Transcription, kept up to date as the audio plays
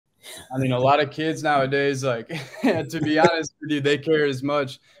I mean, a lot of kids nowadays, like, to be honest with you, they care as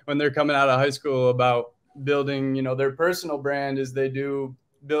much when they're coming out of high school about building, their personal brand as they do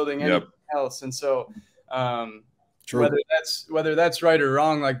building anything Yep. else. And so, um, True. whether that's right or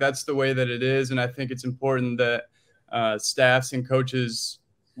wrong, like that's the way that it is. And I think it's important that staffs and coaches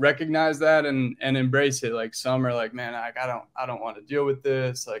recognize that and embrace it. Like some are like, man, I don't want to deal with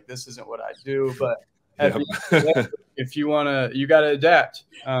this. Like this isn't what I do. But at Yep. the end of the day, if you got to adapt.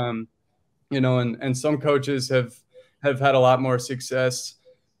 And some coaches have had a lot more success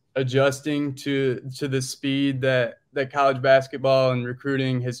adjusting to the speed that college basketball and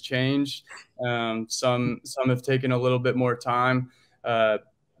recruiting has changed. Some have taken a little bit more time,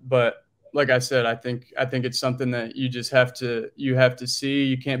 but like I said, I think it's something that you just have to see.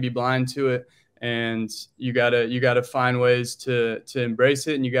 You can't be blind to it, and you gotta find ways to embrace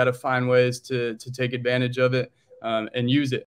it, and you gotta find ways to take advantage of it and use it.